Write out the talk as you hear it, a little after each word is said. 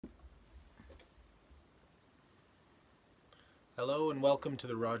Hello and welcome to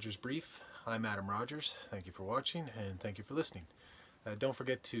the Rogers Brief. I'm Adam Rogers. Thank you for watching and thank you for listening. Don't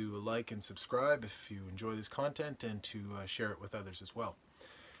forget to like and subscribe if you enjoy this content and to share it with others as well.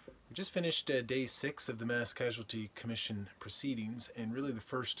 We just finished day 6 of the Mass Casualty Commission proceedings, and really the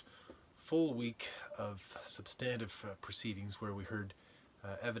first full week of substantive proceedings where we heard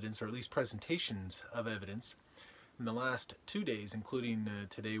evidence, or at least presentations of evidence. In the last 2 days, including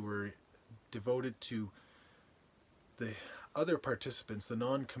today, were devoted to the other participants, the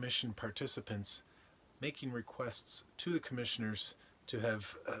non-commissioned participants, making requests to the commissioners to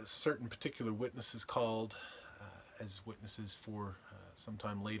have certain particular witnesses called as witnesses for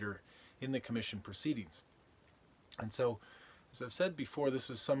sometime later in the commission proceedings. And so, as I've said before, this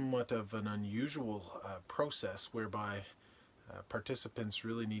was somewhat of an unusual process whereby participants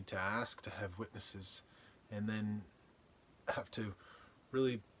really need to ask to have witnesses and then have to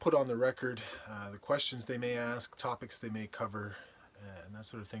really put on the record the questions they may ask, topics they may cover, and that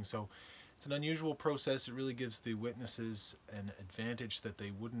sort of thing. So it's an unusual process. It really gives the witnesses an advantage that they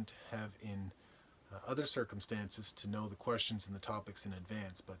wouldn't have in other circumstances to know the questions and the topics in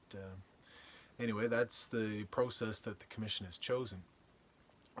advance. But anyway, that's the process that the Commission has chosen.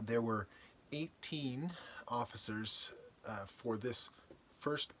 There were 18 officers for this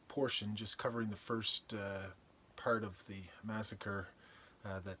first portion, just covering the first part of the massacre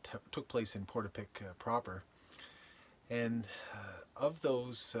that took place in Portapique proper. And of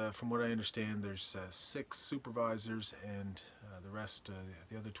those, from what I understand, there's 6 supervisors, and the rest,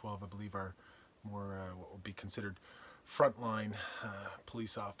 the other 12, I believe, are more what would be considered frontline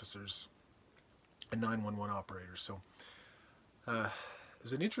police officers and 911 operators. So it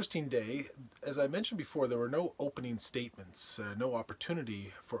was an interesting day. As I mentioned before, there were no opening statements, no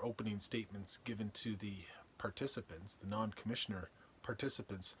opportunity for opening statements given to the participants, the non-commissioner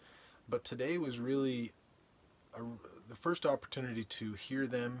participants, but today was really the first opportunity to hear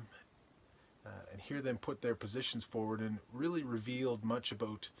them and hear them put their positions forward, and really revealed much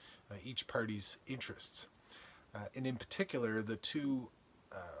about each party's interests. And in particular, the two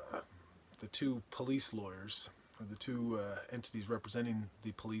police lawyers, or the two entities representing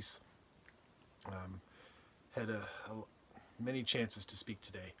the police, had many chances to speak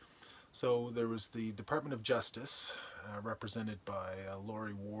today. So there was the Department of Justice, represented by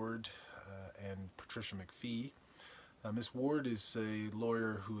Laurie Ward and Patricia McPhee. Ms. Ward is a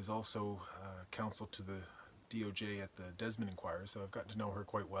lawyer who is also counsel to the DOJ at the Desmond Inquiry, so I've gotten to know her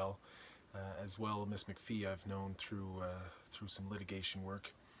quite well. As well, Ms. McPhee I've known through some litigation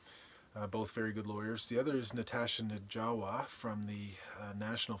work. Both very good lawyers. The other is Natasha Najawa from the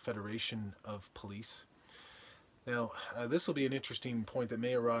National Federation of Police. Now, this will be an interesting point that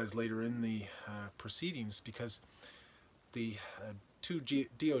may arise later in the proceedings, because the two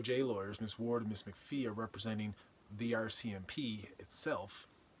DOJ lawyers, Ms. Ward and Ms. McPhee, are representing the RCMP itself,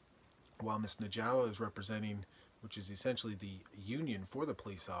 while Ms. Najawa is representing, which is essentially the union for the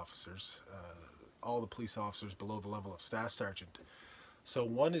police officers, all the police officers below the level of staff sergeant. So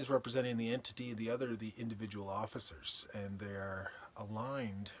one is representing the entity, the other the individual officers, and they are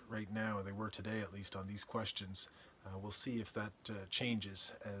aligned right now, they were today at least, on these questions. We'll see if that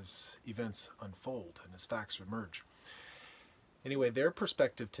changes as events unfold and as facts emerge. Anyway, their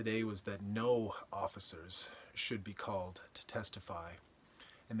perspective today was that no officers should be called to testify,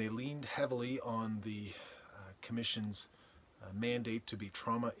 and they leaned heavily on the Commission's mandate to be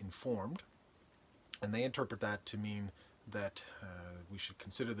trauma-informed, and they interpret that to mean that we should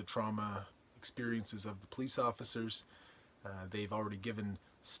consider the trauma experiences of the police officers. They've already given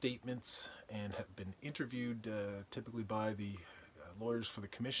statements and have been interviewed typically by the lawyers for the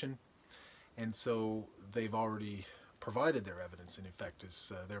Commission, and so they've already provided their evidence, in effect,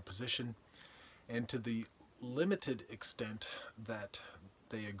 is their position. And to the limited extent that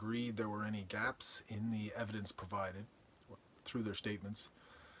they agreed there were any gaps in the evidence provided through their statements,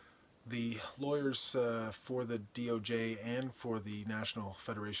 the lawyers for the DOJ and for the National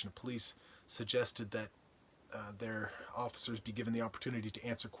Federation of Police suggested that their officers be given the opportunity to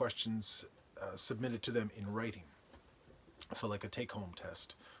answer questions submitted to them in writing, so like a take-home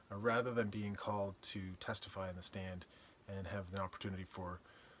test, rather than being called to testify in the stand and have the opportunity for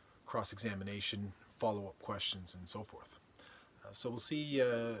cross-examination, follow-up questions, and so forth. So we'll see.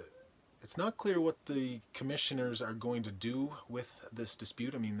 It's not clear what the commissioners are going to do with this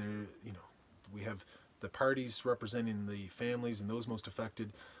dispute. I mean, we have the parties representing the families and those most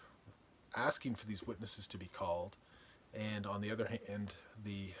affected asking for these witnesses to be called, and on the other hand,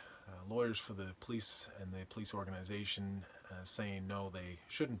 the lawyers for the police and the police organization saying no, they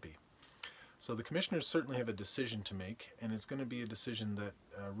shouldn't be. So the commissioners certainly have a decision to make, and it's going to be a decision that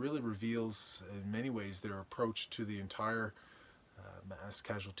really reveals in many ways their approach to the entire Mass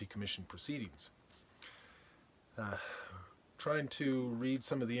Casualty Commission proceedings. Trying to read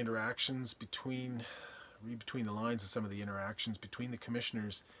some of the interactions read between the lines of some of the interactions between the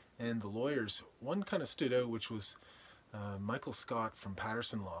commissioners and the lawyers. One kind of stood out, which was Michael Scott from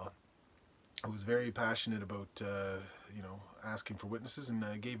Patterson Law, who was very passionate about asking for witnesses, and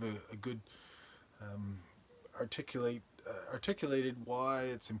gave a good articulated why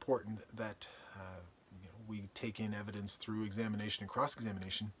it's important that we take in evidence through examination and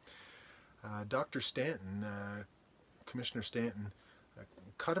cross-examination. Dr. Stanton, Commissioner Stanton,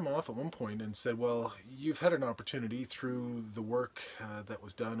 cut him off at one point and said, well, you've had an opportunity through the work that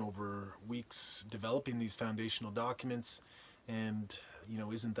was done over weeks developing these foundational documents, and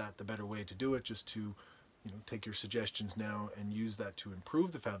isn't that the better way to do it, just to take your suggestions now and use that to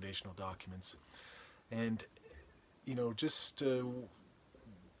improve the foundational documents. And just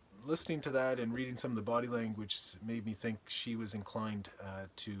listening to that and reading some of the body language made me think she was inclined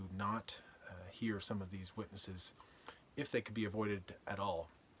to not hear some of these witnesses if they could be avoided at all.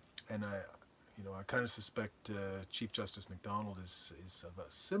 And I kind of suspect Chief Justice MacDonald is of a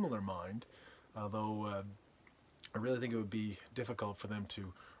similar mind, although I really think it would be difficult for them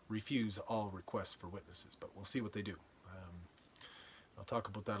to refuse all requests for witnesses, but we'll see what they do. I'll talk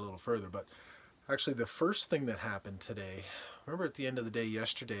about that a little further, but actually the first thing that happened today, remember at the end of the day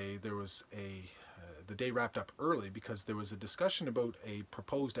yesterday, there was the day wrapped up early because there was a discussion about a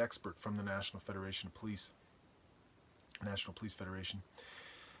proposed expert from the National Police Federation.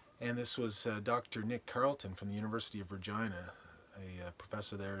 And this was Dr. Nick Carleton from the University of Regina, a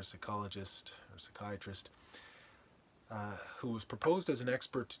professor there, a psychologist or psychiatrist, who was proposed as an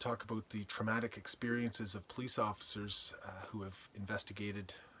expert to talk about the traumatic experiences of police officers who have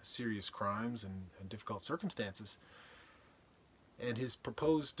investigated serious crimes and difficult circumstances. And his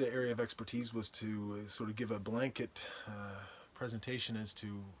proposed area of expertise was to sort of give a blanket presentation as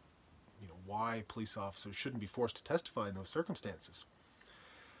to why police officers shouldn't be forced to testify in those circumstances.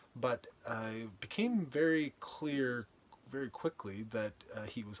 But it became very clear very quickly that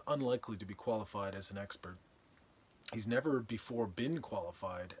he was unlikely to be qualified as an expert. He's never before been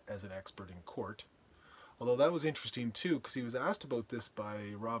qualified as an expert in court. Although that was interesting too, because he was asked about this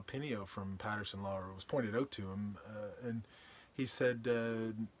by Rob Pinio from Patterson Law, or it was pointed out to him, and he said,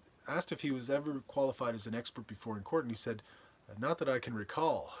 asked if he was ever qualified as an expert before in court, and he said, not that I can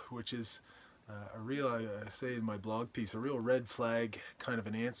recall, which is a real, I say in my blog piece, a real red flag kind of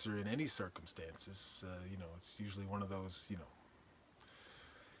an answer in any circumstances. It's usually one of those,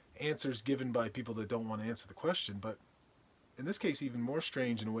 answers given by people that don't want to answer the question. But in this case, even more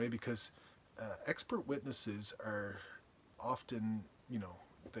strange in a way, because expert witnesses are often,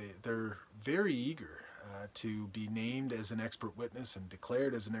 they're very eager to be named as an expert witness and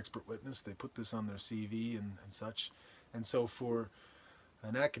declared as an expert witness. They put this on their CV and such. And so for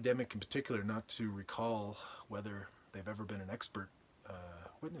an academic in particular not to recall whether they've ever been an expert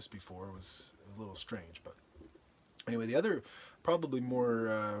witness before was a little strange. But anyway, the other probably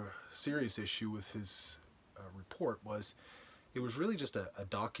more serious issue with his report was it was really just a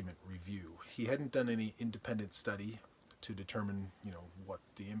document review. He hadn't done any independent study to determine, what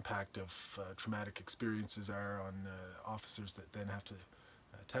the impact of traumatic experiences are on officers that then have to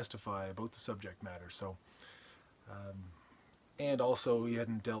testify about the subject matter. So, and also he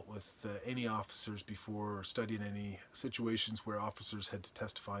hadn't dealt with any officers before or studied any situations where officers had to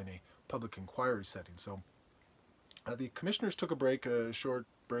testify in a public inquiry setting. So the commissioners took a short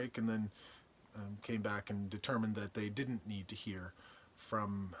break, and then came back and determined that they didn't need to hear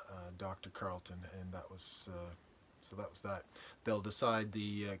from Dr. Carleton, and that was so that was that. They'll decide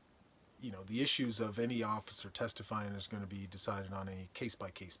the issues of any officer testifying is going to be decided on a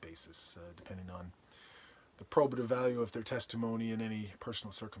case-by-case basis, depending on the probative value of their testimony and any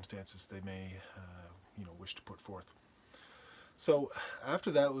personal circumstances they may wish to put forth. So after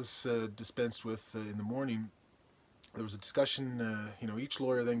that was dispensed with in the morning, there was a discussion. Each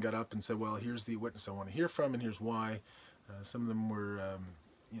lawyer then got up and said, well, here's the witness I want to hear from, and here's why. Some of them were,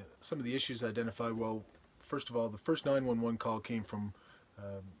 some of the issues identified. Well, first of all, the first 911 call came from,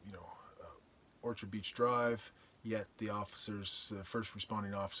 Orchard Beach Drive, yet the officers, first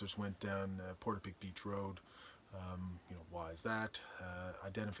responding officers, went down Portapique Beach Road. Why is that?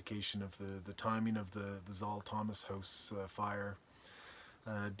 Identification of the timing of the Zal Thomas House fire.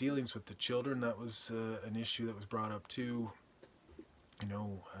 Dealings with the children, that was an issue that was brought up too.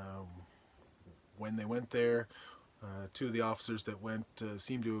 When they went there, two of the officers that went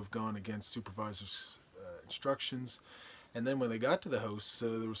seemed to have gone against supervisors' instructions. And then when they got to the house,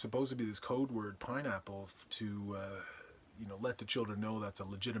 there was supposed to be this code word, pineapple, to let the children know that's a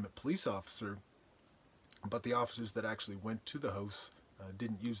legitimate police officer. but the officers that actually went to the house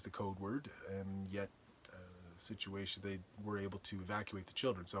didn't use the code word, and yet situation they were able to evacuate the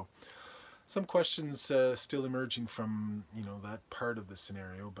children. So some questions still emerging from that part of the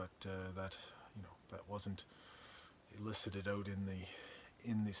scenario, but that wasn't elicited out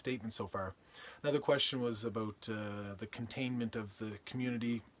in the statement so far. Another question was about the containment of the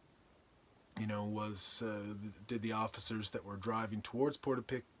community. Did the officers that were driving towards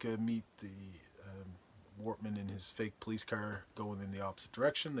Portapique meet the Wortman in his fake police car going in the opposite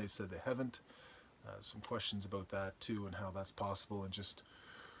direction? They've said they haven't. Some questions about that too, and how that's possible, and just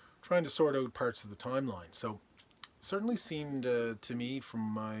trying to sort out parts of the timeline. So certainly seemed to me, from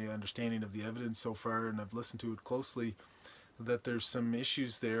my understanding of the evidence so far, and I've listened to it closely, that there's some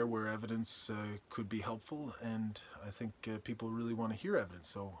issues there where evidence could be helpful, and I think people really want to hear evidence.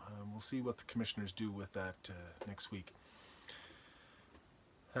 So we'll see what the commissioners do with that next week.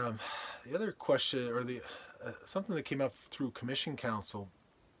 The other question, or the something that came up through Commission Council,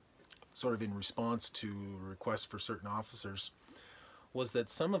 sort of in response to requests for certain officers, was that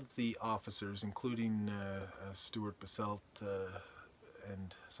some of the officers, including Stuart Basselt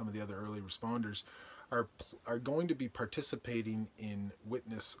and some of the other early responders, are going to be participating in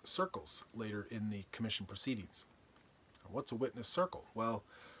witness circles later in the commission proceedings. What's a witness circle? Well,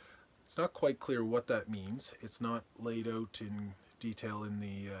 it's not quite clear what that means. It's not laid out in detail in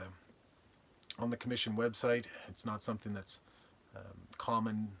the on the commission website. It's not something that's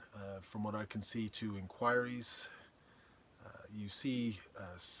common from what I can see to inquiries. You see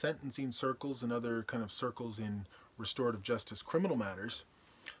sentencing circles and other kind of circles in restorative justice criminal matters.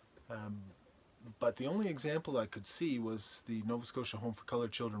 But the only example I could see was the Nova Scotia Home for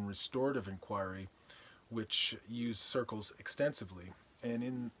Coloured Children Restorative Inquiry, which used circles extensively. And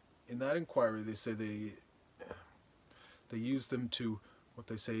in that inquiry, they say they use them to, what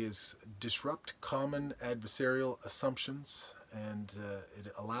they say is, disrupt common adversarial assumptions, and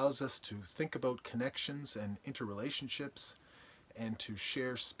it allows us to think about connections and interrelationships, and to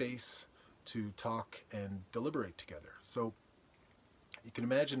share space to talk and deliberate together. So you can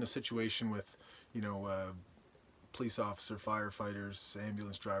imagine a situation with, police officer, firefighters,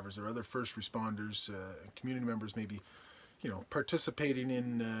 ambulance drivers, or other first responders, community members maybe, participating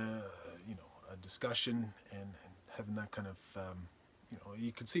in, a discussion and having that kind of,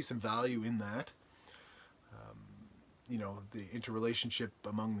 you could see some value in that. The interrelationship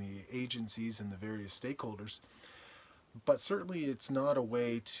among the agencies and the various stakeholders. But certainly it's not a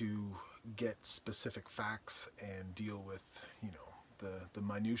way to get specific facts and deal with, the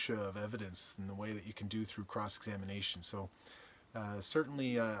minutiae of evidence in the way that you can do through cross-examination. So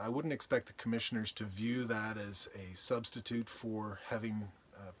certainly I wouldn't expect the commissioners to view that as a substitute for having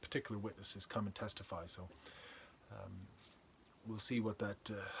particular witnesses come and testify. So we'll see what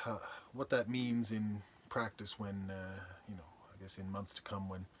that means in practice when, I guess in months to come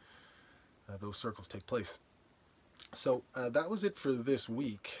when those circles take place. So that was it for this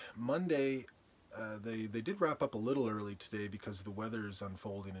week. Monday, they did wrap up a little early today because the weather is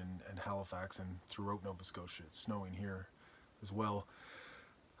unfolding in Halifax and throughout Nova Scotia. It's snowing here as well.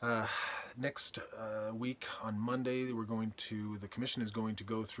 Next week on Monday, the commission is going to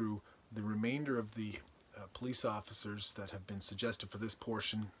go through the remainder of the police officers that have been suggested for this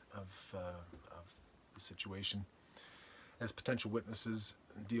portion of the situation as potential witnesses,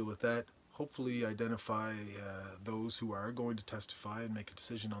 and deal with that. Hopefully identify those who are going to testify and make a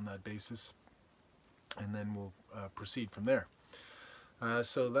decision on that basis, and then we'll proceed from there.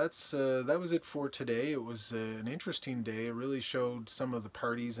 So that was it for today. It was an interesting day. It really showed some of the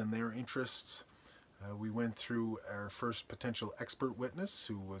parties and their interests. We went through our first potential expert witness,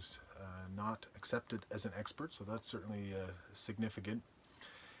 who was not accepted as an expert, so that's certainly significant.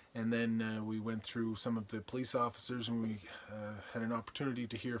 And then we went through some of the police officers, and we had an opportunity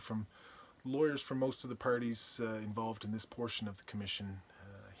to hear from lawyers from most of the parties involved in this portion of the commission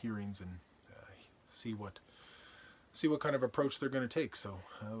hearings, and see what kind of approach they're going to take. So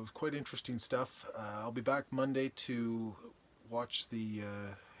it was quite interesting stuff. I'll be back Monday to watch the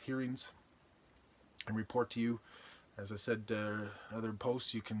hearings and report to you. As I said, other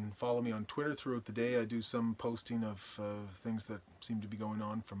posts, you can follow me on Twitter throughout the day. I do some posting of things that seem to be going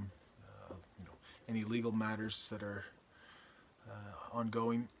on, from any legal matters that are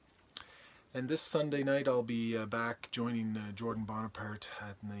ongoing. And this Sunday night, I'll be back joining Jordan Bonaparte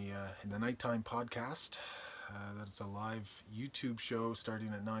in the Nighttime Podcast. That's a live YouTube show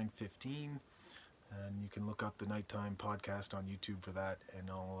starting at 9:15, and you can look up the Nighttime Podcast on YouTube for that, and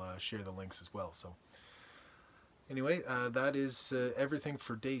I'll share the links as well. So anyway, that is everything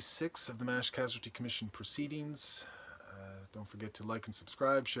for Day 6 of the MASH Casualty Commission proceedings. Don't forget to like and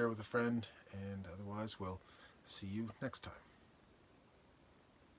subscribe, share with a friend, and otherwise we'll see you next time.